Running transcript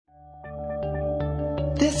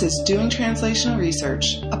This is Doing Translational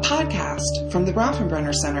Research, a podcast from the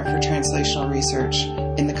Bronfenbrenner Center for Translational Research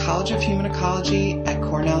in the College of Human Ecology at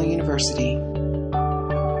Cornell University.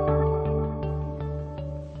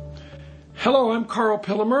 Hello, I'm Carl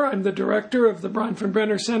Pillemer. I'm the director of the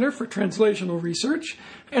Bronfenbrenner Center for Translational Research,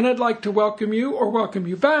 and I'd like to welcome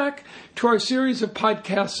you back to our series of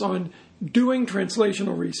podcasts on doing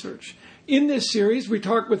translational research. In this series, we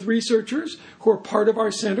talk with researchers who are part of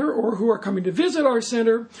our center or who are coming to visit our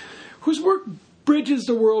center, whose work bridges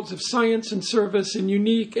the worlds of science and service in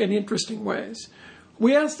unique and interesting ways.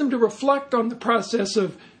 We ask them to reflect on the process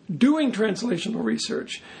of doing translational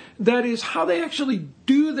research. That is, how they actually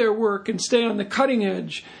do their work and stay on the cutting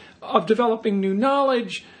edge of developing new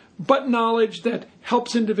knowledge, but knowledge that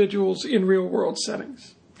helps individuals in real-world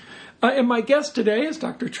settings. And my guest today is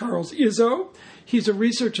Dr. Charles Izzo. He's a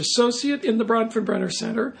research associate in the Bronfenbrenner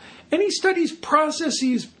Center, and he studies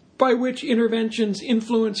processes by which interventions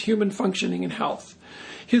influence human functioning and health.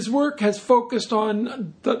 His work has focused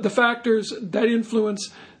on the factors that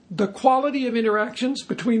influence the quality of interactions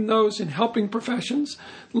between those in helping professions,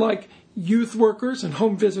 like youth workers and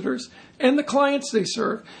home visitors, and the clients they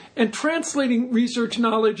serve, and translating research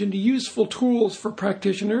knowledge into useful tools for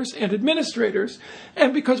practitioners and administrators.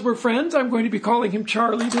 And because we're friends, I'm going to be calling him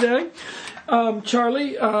Charlie today.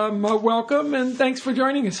 Charlie, welcome, and thanks for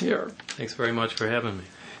joining us here. Thanks very much for having me.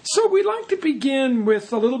 So we'd like to begin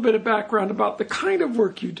with a little bit of background about the kind of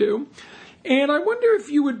work you do. And I wonder if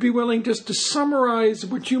you would be willing just to summarize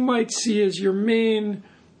what you might see as your main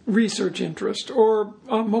research interest, or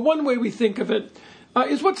one way we think of it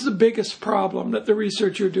is, what's the biggest problem that the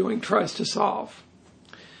research you're doing tries to solve?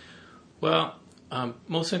 Well, I'm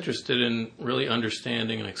most interested in really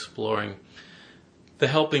understanding and exploring the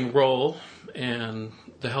helping role and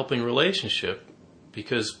the helping relationship,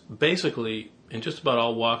 because basically in just about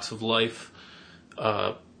all walks of life,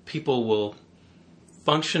 people will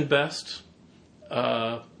function best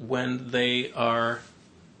when they are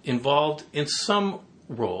involved in some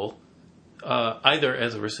role, either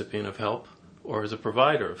as a recipient of help or as a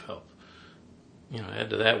provider of help. Add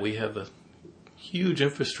to that, we have a huge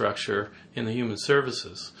infrastructure in the human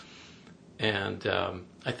services, and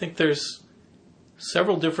I think there's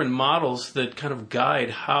several different models that kind of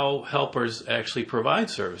guide how helpers actually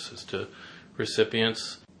provide services to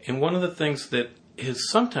recipients. And one of the things that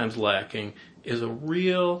is sometimes lacking is a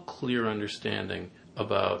real clear understanding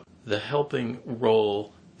about the helping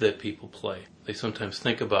role that people play. They sometimes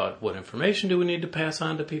think about, what information do we need to pass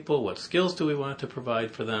on to people? What skills do we want to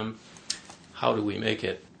provide for them? How do we make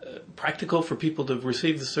it practical for people to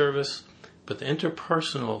receive the service? But the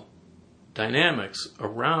interpersonal dynamics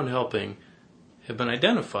around helping have been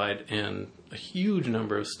identified in a huge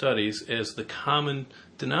number of studies as the common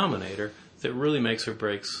denominator that really makes or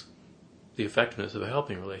breaks the effectiveness of a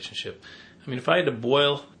helping relationship. I mean, if I had to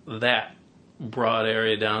boil that broad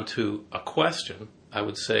area down to a question, I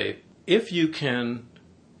would say, if you can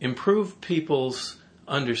improve people's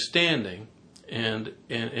understanding and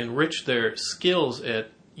enrich their skills at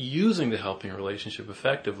using the helping relationship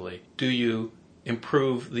effectively, do you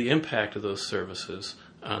improve the impact of those services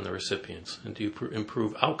on the recipients? And do you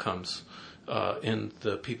improve outcomes in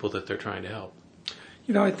the people that they're trying to help?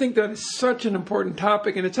 I think that is such an important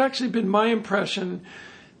topic, and it's actually been my impression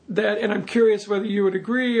that, and I'm curious whether you would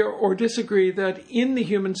agree or disagree, that in the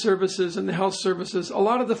human services and the health services, a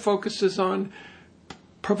lot of the focus is on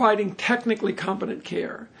providing technically competent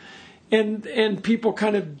care. And people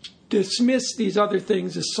kind of dismiss these other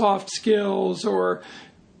things as soft skills or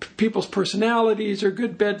people's personalities or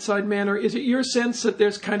good bedside manner. Is it your sense that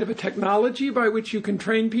there's kind of a technology by which you can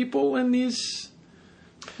train people in these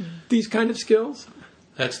kind of skills?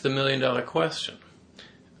 That's the million-dollar question.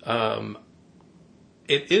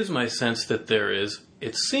 It is my sense that there is.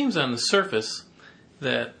 It seems on the surface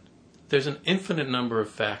that there's an infinite number of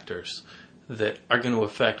factors that are going to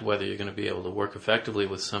affect whether you're going to be able to work effectively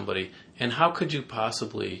with somebody, and how could you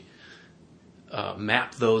possibly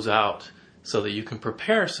map those out so that you can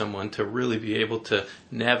prepare someone to really be able to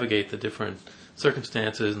navigate the different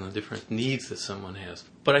circumstances and the different needs that someone has.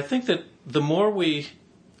 But I think that the more we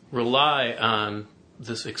rely on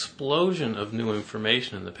this explosion of new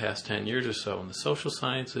information in the past 10 years or so in the social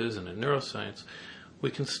sciences and in neuroscience, we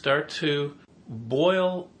can start to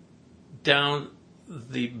boil down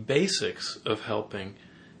the basics of helping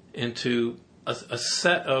into a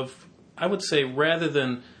set of, I would say, rather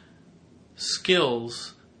than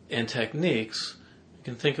skills and techniques, you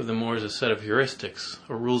can think of them more as a set of heuristics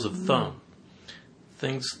or rules of thumb.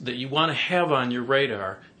 Things that you want to have on your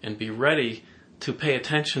radar and be ready to pay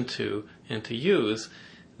attention to and to use,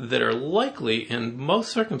 that are likely in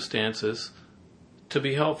most circumstances to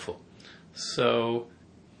be helpful. So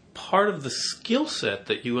part of the skill set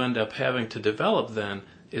that you end up having to develop then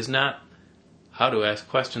is not how to ask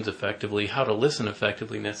questions effectively, how to listen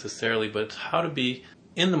effectively necessarily, but how to be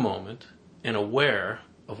in the moment and aware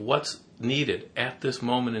of what's needed at this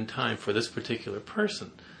moment in time for this particular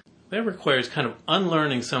person. That requires kind of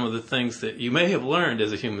unlearning some of the things that you may have learned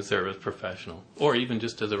as a human service professional, or even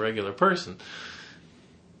just as a regular person.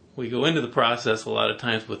 We go into the process a lot of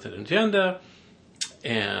times with an agenda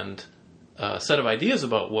and a set of ideas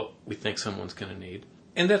about what we think someone's going to need.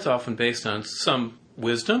 And that's often based on some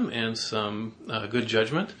wisdom and some good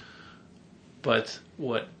judgment. But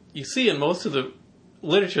what you see in most of the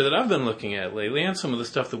literature that I've been looking at lately, and some of the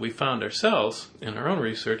stuff that we found ourselves in our own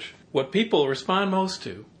research, what people respond most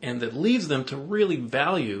to, and that leads them to really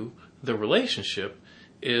value the relationship,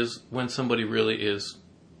 is when somebody really is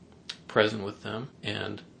present with them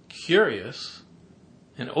and curious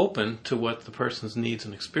and open to what the person's needs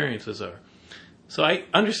and experiences are. So I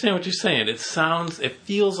understand what you're saying. It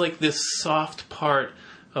feels like this soft part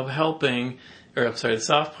of the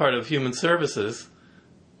soft part of human services.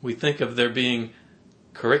 We think of there being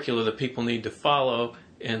curricula that people need to follow,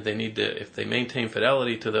 and they need to, if they maintain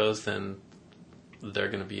fidelity to those, then they're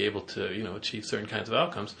going to be able to, achieve certain kinds of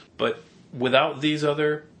outcomes. But without these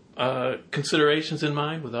other considerations in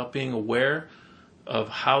mind, without being aware of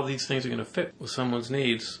how these things are going to fit with someone's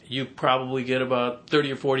needs, you probably get about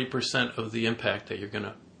 30 or 40% of the impact that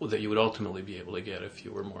you would ultimately be able to get if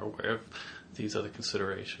you were more aware of these other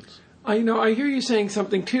considerations. I hear you saying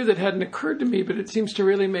something too that hadn't occurred to me, but it seems to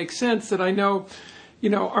really make sense. That I know,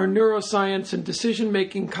 our neuroscience and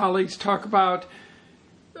decision-making colleagues talk about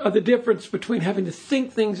the difference between having to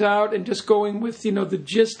think things out and just going with, the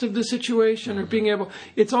gist of the situation, or being able.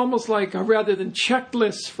 It's almost like rather than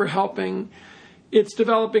checklists for helping, it's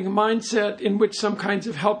developing a mindset in which some kinds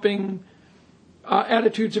of helping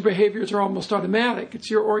attitudes or behaviors are almost automatic. It's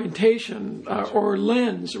your orientation or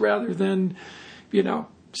lens rather than,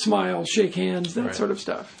 smile, shake hands, that sort of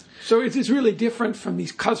stuff. So it's really different from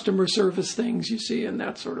these customer service things you see in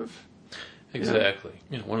that sort of... Exactly.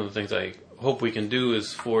 One of the things I hope we can do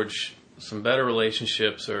is forge some better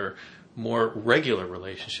relationships or more regular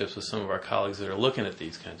relationships with some of our colleagues that are looking at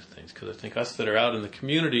these kinds of things. Because I think us that are out in the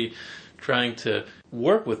community trying to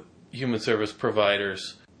work with human service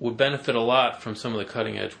providers would benefit a lot from some of the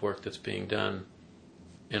cutting edge work that's being done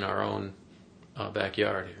in our own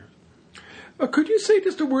backyard here. Could you say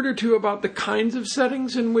just a word or two about the kinds of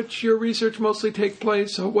settings in which your research mostly take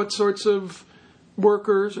place? What sorts of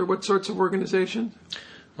workers or what sorts of organizations?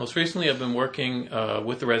 Most recently, I've been working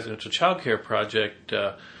with the Residential Child Care Project,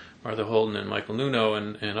 Martha Holden and Michael Nuno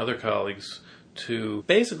and other colleagues, to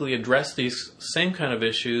basically address these same kind of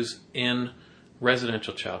issues in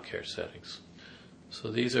residential child care settings.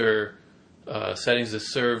 So these are settings that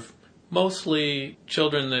serve mostly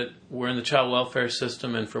children that were in the child welfare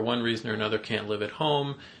system and for one reason or another can't live at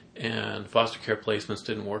home, and foster care placements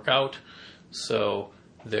didn't work out. So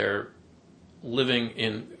they're living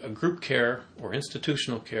in a group care or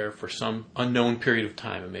institutional care for some unknown period of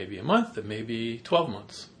time. It may be a month, it may be 12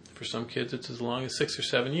 months. For some kids, it's as long as 6 or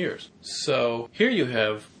 7 years. So here you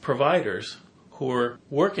have providers who are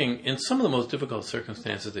working in some of the most difficult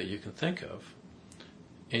circumstances that you can think of.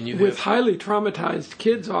 And you with highly traumatized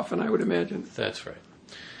kids often, I would imagine. That's right.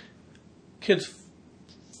 Kids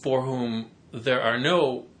for whom there are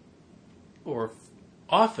no, or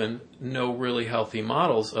often no really healthy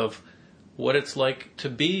models of what it's like to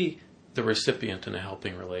be the recipient in a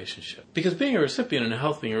helping relationship. Because being a recipient in a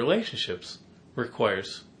helping relationships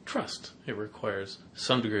requires trust. It requires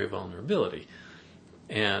some degree of vulnerability.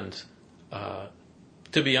 And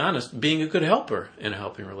to be honest, being a good helper in a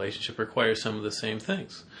helping relationship requires some of the same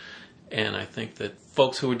things. And I think that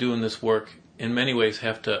folks who are doing this work in many ways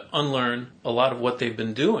have to unlearn a lot of what they've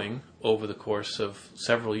been doing over the course of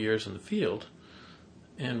several years in the field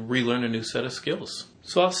and relearn a new set of skills.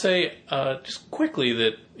 So I'll say just quickly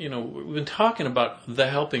that, we've been talking about the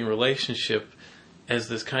helping relationship as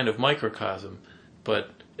this kind of microcosm, but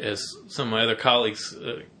as some of my other colleagues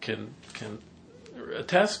can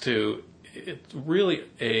attest to, it's really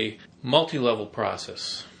a multi-level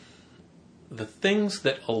process. The things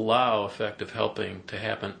that allow effective helping to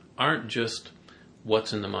happen aren't just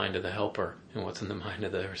what's in the mind of the helper and what's in the mind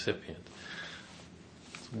of the recipient.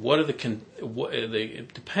 They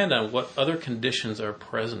depend on what other conditions are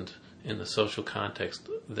present in the social context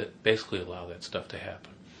that basically allow that stuff to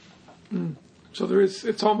happen. So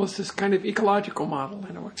it's almost this kind of ecological model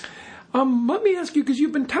in a way. Let me ask you, because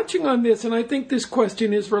you've been touching on this, and I think this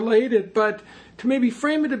question is related, but to maybe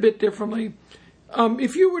frame it a bit differently,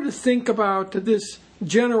 if you were to think about this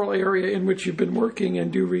general area in which you've been working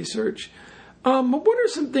and do research. What are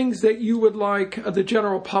some things that you would like the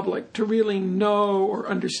general public to really know or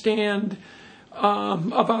understand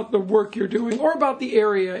about the work you're doing or about the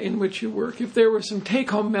area in which you work? If there were some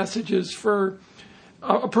take-home messages for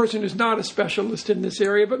a person who's not a specialist in this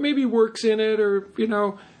area but maybe works in it or,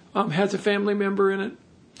 has a family member in it.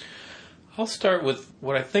 I'll start with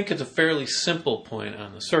what I think is a fairly simple point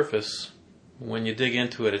on the surface. When you dig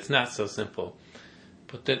into it, it's not so simple.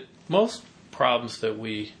 But that most problems that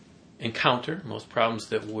we encounter, most problems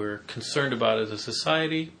that we're concerned about as a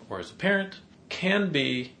society or as a parent, can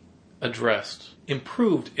be addressed,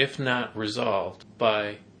 improved if not resolved,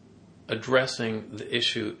 by addressing the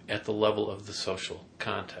issue at the level of the social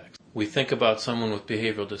context. We think about someone with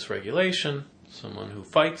behavioral dysregulation, someone who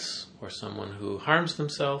fights or someone who harms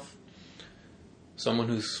themselves, someone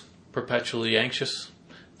who's perpetually anxious,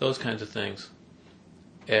 those kinds of things,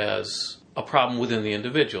 as a problem within the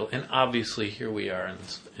individual. And obviously here we are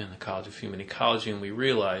in the College of Human Ecology, and we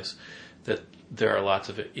realize that there are lots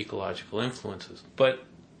of ecological influences. But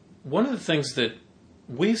one of the things that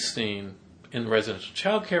we've seen in the Residential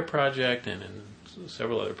Child Care Project and in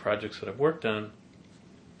several other projects that I've worked on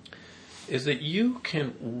is that you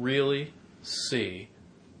can really see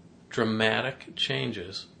dramatic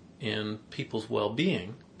changes in people's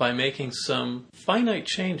well-being by making some finite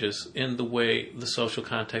changes in the way the social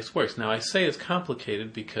context works. Now, I say it's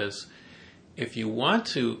complicated because if you want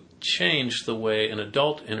to change the way an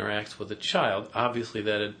adult interacts with a child, obviously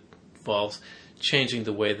that involves changing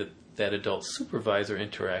the way that that adult supervisor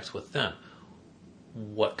interacts with them.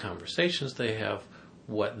 What conversations they have,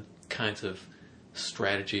 what kinds of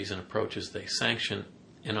strategies and approaches they sanction,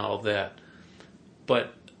 and all of that.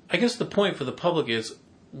 But I guess the point for the public is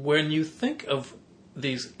when you think of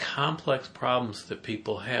these complex problems that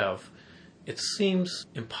people have, it seems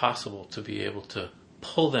impossible to be able to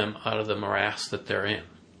pull them out of the morass that they're in.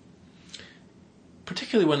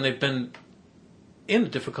 Particularly when they've been in a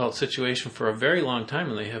difficult situation for a very long time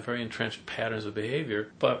and they have very entrenched patterns of behavior.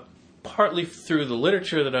 But partly through the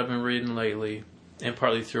literature that I've been reading lately and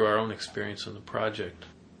partly through our own experience in the project,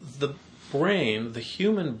 the brain, the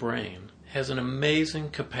human brain, has an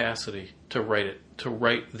amazing capacity to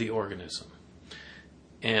right the organism.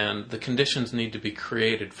 And the conditions need to be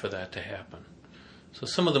created for that to happen. So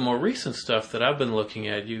some of the more recent stuff that I've been looking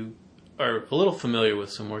at, you are a little familiar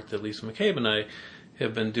with some work that Lisa McCabe and I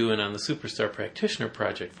have been doing on the Superstar Practitioner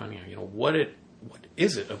Project, finding out, what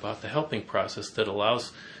is it about the helping process that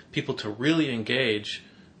allows people to really engage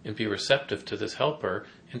and be receptive to this helper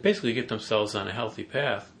and basically get themselves on a healthy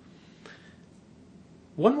path.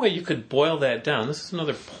 One way you could boil that down, this is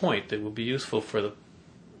another point that would be useful for the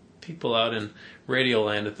people out in radio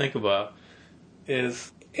land to think about,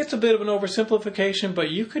 is it's a bit of an oversimplification,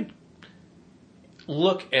 but you could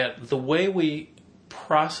look at the way we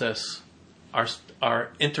process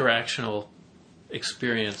our interactional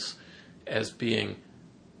experience as being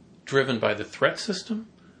driven by the threat system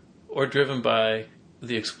or driven by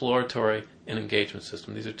the exploratory and engagement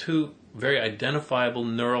system. These are two very identifiable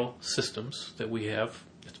neural systems that we have.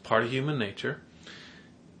 It's part of human nature.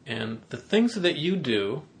 And the things that you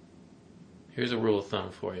do, here's a rule of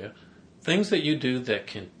thumb for you, things that you do that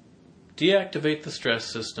can deactivate the stress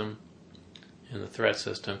system and the threat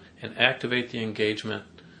system and activate the engagement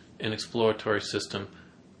and exploratory system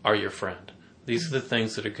are your friend. These are the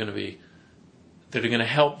things that are going to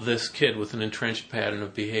help this kid with an entrenched pattern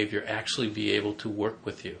of behavior actually be able to work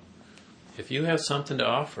with you. If you have something to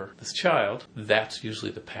offer this child, that's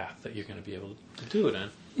usually the path that you're going to be able to do it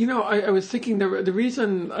in. I was thinking the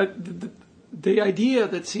reason, the idea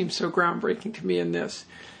that seems so groundbreaking to me in this,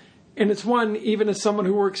 and it's one, even as someone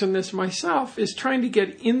who works in this myself, is trying to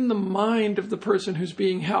get in the mind of the person who's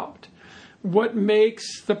being helped. What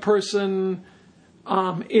makes the person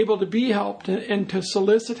able to be helped and to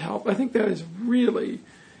solicit help? I think that is really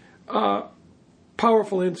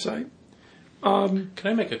powerful insight. Can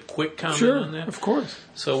I make a quick comment on that? Sure, of course.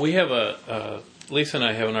 So we have Lisa and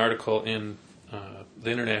I have an article in the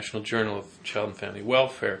International Journal of Child and Family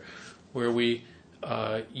Welfare where we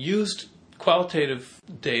used qualitative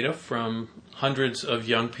data from hundreds of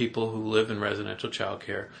young people who live in residential child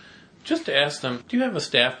care just to ask them, do you have a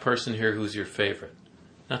staff person here who's your favorite?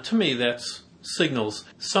 Now, to me, that signals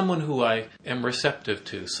someone who I am receptive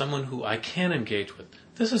to, someone who I can engage with.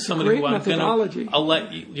 This is somebody who I'm going to... I'll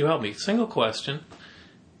let you help me. Single question.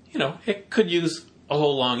 It could use a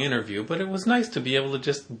whole long interview, but it was nice to be able to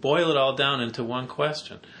just boil it all down into one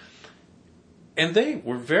question. And they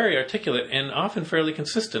were very articulate and often fairly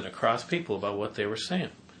consistent across people about what they were saying.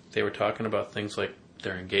 They were talking about things like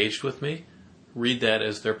they're engaged with me, read that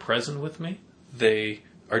as they're present with me, they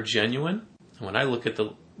are genuine. And when I look at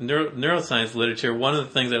the neuroscience literature, one of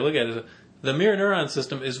the things I look at is the mirror neuron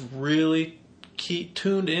system is really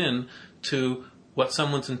tuned in to what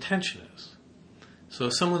someone's intention is. So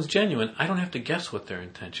if someone's genuine, I don't have to guess what their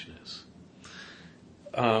intention is.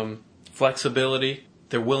 Flexibility,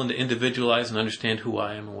 they're willing to individualize and understand who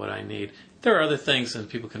I am and what I need. There are other things, and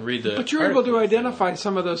people can read the... But you're able to identify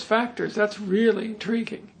some of those factors. That's really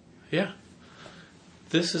intriguing. Yeah.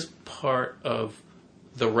 This is part of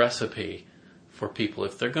the recipe for people.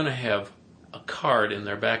 If they're going to have a card in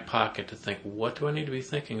their back pocket to think, what do I need to be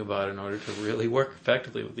thinking about in order to really work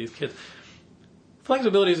effectively with these kids?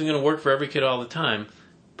 Flexibility isn't going to work for every kid all the time,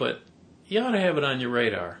 but you ought to have it on your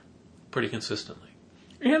radar pretty consistently.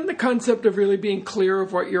 And the concept of really being clear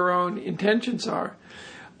of what your own intentions are.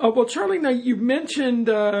 Well, Charlie, now you mentioned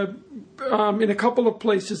in a couple of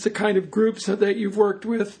places the kind of groups that you've worked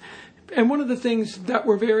with. And one of the things that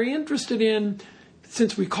we're very interested in,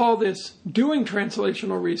 since we call this doing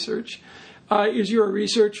translational research, is you're a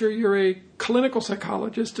researcher, you're a clinical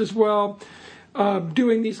psychologist as well,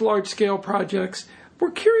 doing these large-scale projects.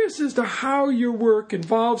 We're curious as to how your work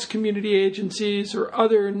involves community agencies or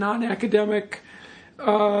other non-academic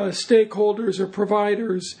stakeholders or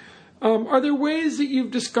providers. Are there ways that you've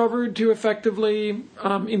discovered to effectively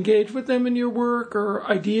engage with them in your work, or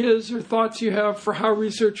ideas or thoughts you have for how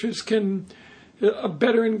researchers can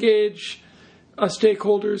better engage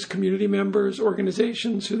stakeholders, community members,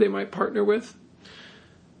 organizations who they might partner with?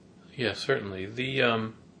 Yeah, certainly.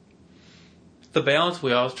 The balance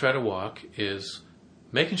we always try to walk is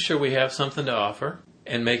making sure we have something to offer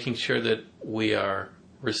and making sure that we are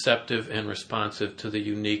receptive and responsive to the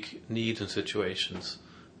unique needs and situations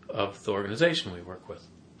of the organization we work with.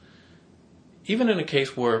 Even in a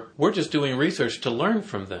case where we're just doing research to learn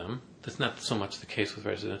from them, that's not so much the case with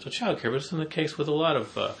residential childcare, but it's in the case with a lot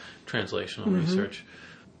of translational research.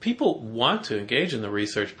 People want to engage in the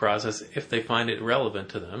research process if they find it relevant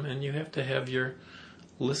to them, and you have to have your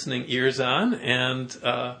listening ears on and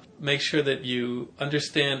make sure that you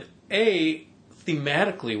understand,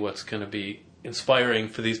 thematically what's going to be inspiring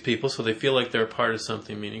for these people so they feel like they're a part of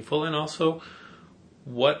something meaningful, and also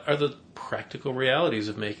what are the practical realities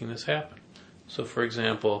of making this happen. So, for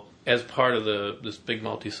example, as part of this big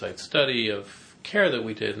multi-site study of care that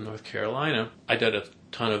we did in North Carolina, I did a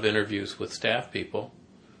ton of interviews with staff people.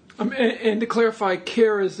 And to clarify,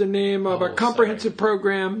 CARE is the name of a comprehensive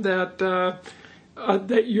program that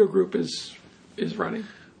that your group is running.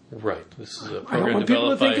 Right. This is a program I don't want people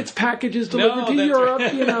to think it's packages delivered to Europe,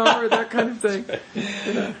 or that kind of thing.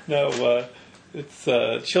 No, it's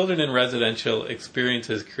Children in Residential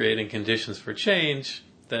Experiences Creating Conditions for Change.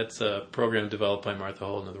 That's a program developed by Martha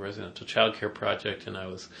Holden of the Residential Child Care Project, and I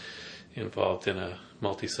was involved in a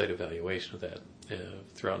multi-site evaluation of that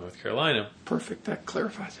throughout North Carolina. Perfect. That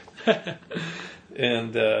clarifies it.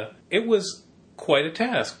 And it was quite a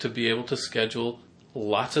task to be able to schedule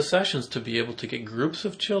lots of sessions, to be able to get groups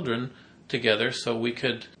of children together so we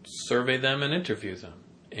could survey them and interview them,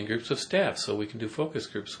 and groups of staff so we can do focus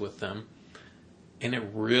groups with them. And it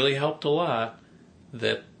really helped a lot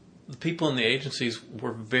that the people in the agencies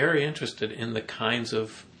were very interested in the kinds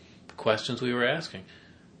of questions we were asking.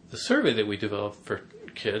 The survey that we developed for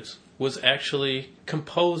kids was actually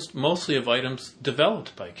composed mostly of items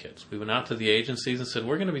developed by kids. We went out to the agencies and said,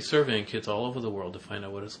 we're going to be surveying kids all over the world to find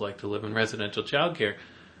out what it's like to live in residential childcare.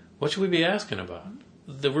 What should we be asking about?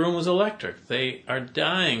 The room was electric. They are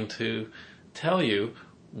dying to tell you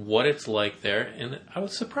what it's like there. And I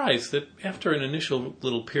was surprised that after an initial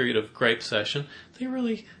little period of gripe session, they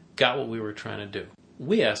really got what we were trying to do.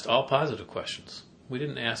 We asked all positive questions. We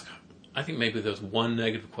didn't ask, I think maybe there was one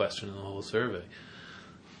negative question in the whole survey.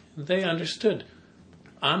 They understood.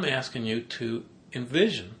 I'm asking you to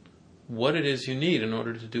envision what it is you need in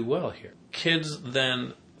order to do well here. Kids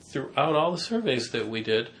then, throughout all the surveys that we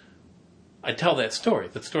did, I tell that story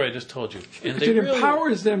I just told you. And it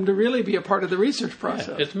empowers them to really be a part of the research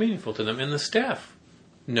process. Yeah, it's meaningful to them. And the staff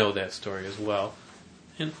know that story as well.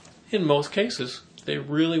 And in most cases, they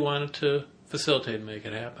really wanted to facilitate and make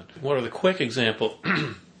it happen. One other quick example.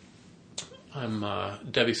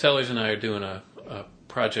 Debbie Sellers and I are doing a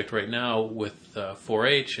project right now with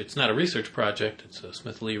 4-H. It's not a research project. It's a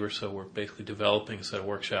Smith Lever, so we're basically developing a set of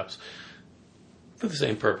workshops for the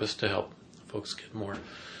same purpose, to help folks get more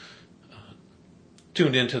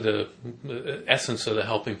tuned into the essence of the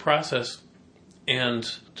helping process, and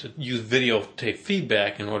to use videotape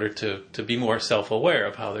feedback in order to be more self-aware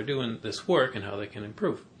of how they're doing this work and how they can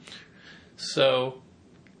improve. So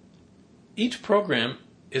each program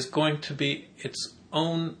is going to be its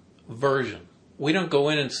own version. We don't go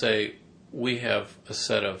in and say, we have a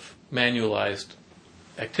set of manualized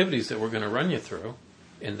activities that we're going to run you through,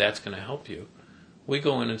 and that's going to help you. We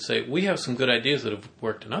go in and say, we have some good ideas that have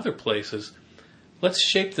worked in other places. Let's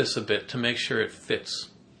shape this a bit to make sure it fits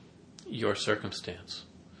your circumstance.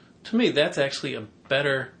 To me, that's actually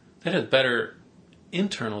that has better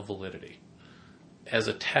internal validity as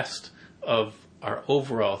a test of our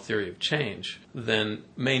overall theory of change than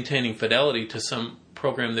maintaining fidelity to some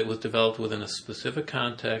program that was developed within a specific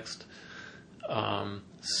context.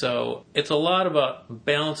 So it's a lot about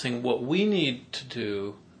balancing what we need to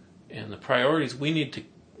do and the priorities we need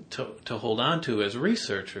to hold on to as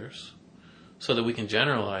researchers so that we can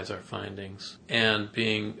generalize our findings, and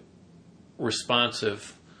being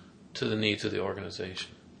responsive to the needs of the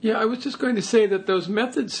organization. Yeah, I was just going to say that those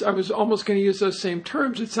methods, I was almost going to use those same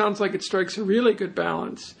terms. It sounds like it strikes a really good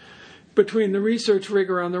balance between the research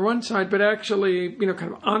rigor on the one side, but actually,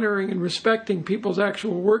 kind of honoring and respecting people's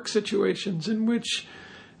actual work situations in which,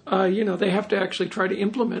 they have to actually try to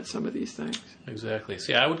implement some of these things. Exactly.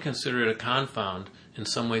 See, I would consider it a confound in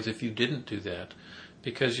some ways if you didn't do that,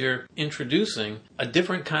 because you're introducing a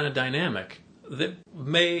different kind of dynamic that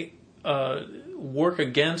may work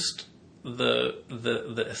against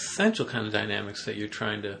the essential kind of dynamics that you're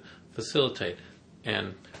trying to facilitate.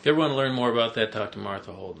 And if you ever want to learn more about that, talk to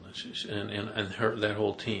Martha Holden and that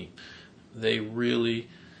whole team. They really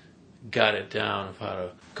got it down of how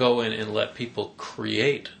to go in and let people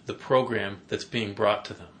create the program that's being brought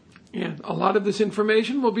to them. And a lot of this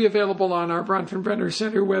information will be available on our Bronfenbrenner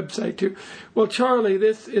Center website, too. Well, Charlie,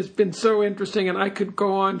 this has been so interesting, and I could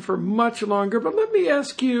go on for much longer, but let me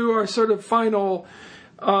ask you our sort of final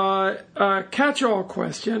catch-all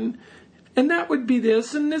question, and that would be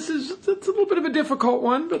this, and it's a little bit of a difficult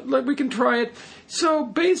one, but we can try it. So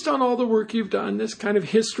based on all the work you've done, this kind of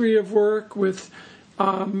history of work with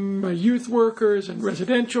youth workers and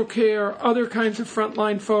residential care, other kinds of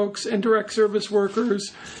frontline folks and direct service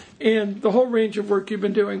workers, and the whole range of work you've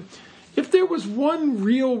been doing, if there was one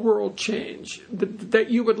real-world change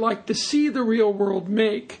that you would like to see the real world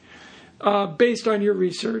make based on your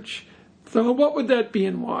research, so what would that be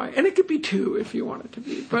and why? And it could be two if you want it to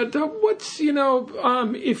be. But what's,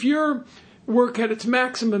 if your work had its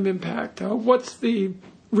maximum impact, what's the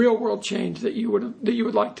real-world change that you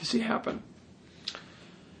would like to see happen?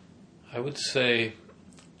 I would say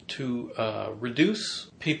to reduce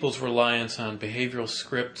people's reliance on behavioral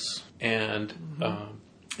scripts and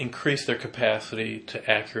increase their capacity to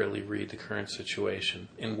accurately read the current situation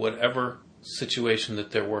in whatever situation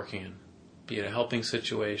that they're working in, be it a helping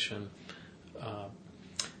situation.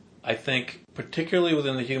 I think, particularly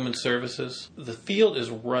within the human services, the field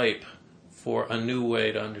is ripe for a new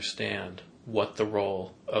way to understand what the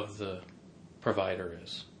role of the provider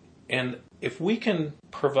is. And if we can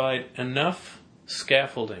provide enough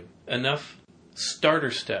scaffolding, enough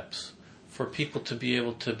starter steps for people to be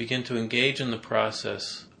able to begin to engage in the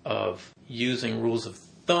process of using rules of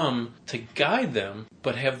thumb to guide them,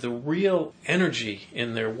 but have the real energy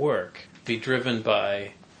in their work be driven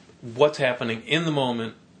by what's happening in the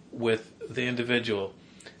moment with the individual,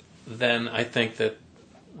 then I think that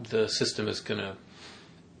the system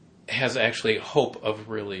has actually hope of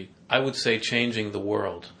really, I would say, changing the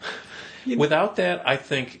world. Without that, I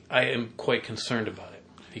think I am quite concerned about it,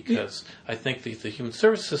 because I think the human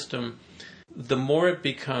service system, the more it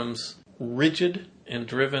becomes rigid and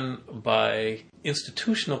driven by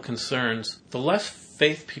institutional concerns, the less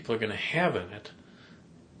faith people are going to have in it.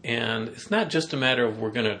 And it's not just a matter of we're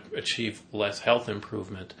going to achieve less health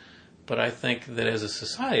improvement, but I think that as a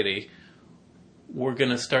society, we're going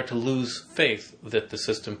to start to lose faith that the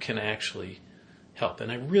system can actually help.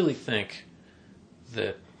 And I really think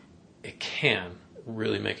that it can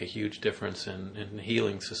really make a huge difference in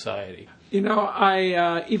healing society.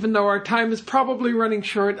 I even though our time is probably running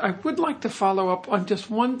short, I would like to follow up on just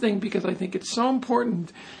one thing because I think it's so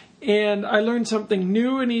important. And I learned something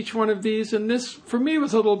new in each one of these, and this, for me,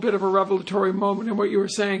 was a little bit of a revelatory moment in what you were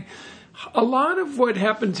saying. A lot of what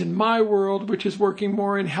happens in my world, which is working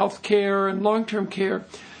more in healthcare and long-term care,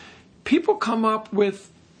 people come up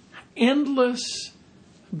with endless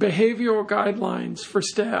behavioral guidelines for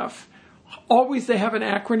staff. Always they have an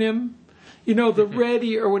acronym, the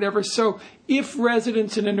READY or whatever. So if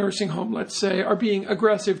residents in a nursing home, let's say, are being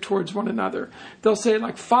aggressive towards one another, they'll say,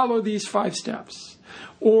 follow these 5 steps.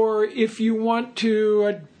 Or if you want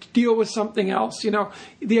to deal with something else,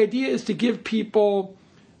 the idea is to give people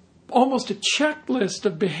almost a checklist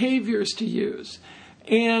of behaviors to use.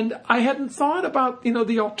 And I hadn't thought about,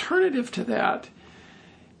 the alternative to that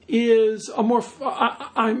is a more,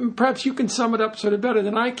 perhaps you can sum it up sort of better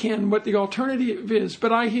than I can what the alternative is,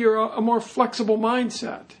 but I hear a more flexible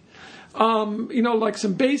mindset. like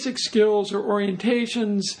some basic skills or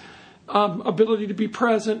orientations, ability to be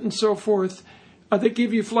present and so forth, that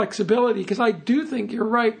give you flexibility. Because I do think you're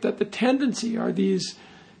right that the tendency are these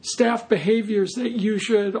staff behaviors that you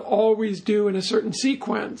should always do in a certain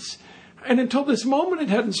sequence. And until this moment, it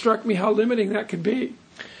hadn't struck me how limiting that could be.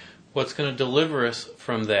 What's going to deliver us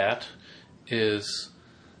from that is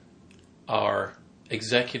our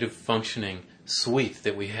executive functioning suite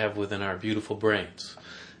that we have within our beautiful brains.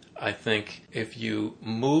 I think if you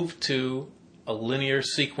move to a linear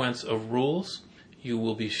sequence of rules, you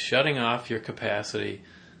will be shutting off your capacity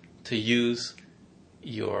to use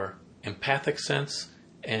your empathic sense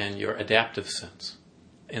and your adaptive sense.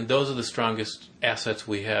 And those are the strongest assets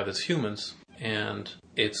we have as humans, and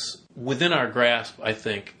it's within our grasp, I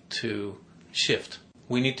think, to shift.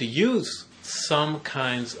 We need to use some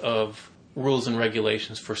kinds of rules and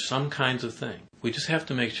regulations for some kinds of things. We just have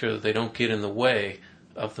to make sure that they don't get in the way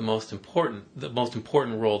of the most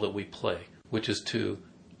important role that we play, which is to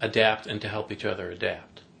adapt and to help each other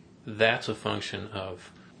adapt. That's a function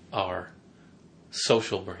of our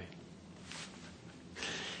social brain.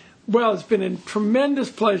 Well, it's been a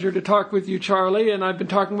tremendous pleasure to talk with you, Charlie, and I've been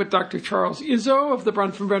talking with Dr. Charles Izzo of the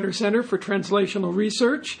Bronfenbrenner Center for Translational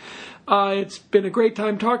Research. It's been a great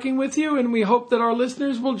time talking with you, and we hope that our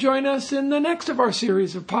listeners will join us in the next of our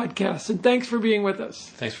series of podcasts. And thanks for being with us.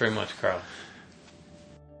 Thanks very much, Carl.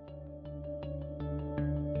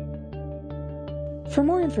 For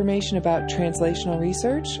more information about translational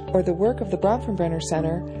research or the work of the Bronfenbrenner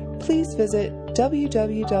Center, please visit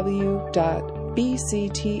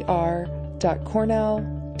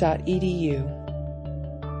www.bctr.cornell.edu.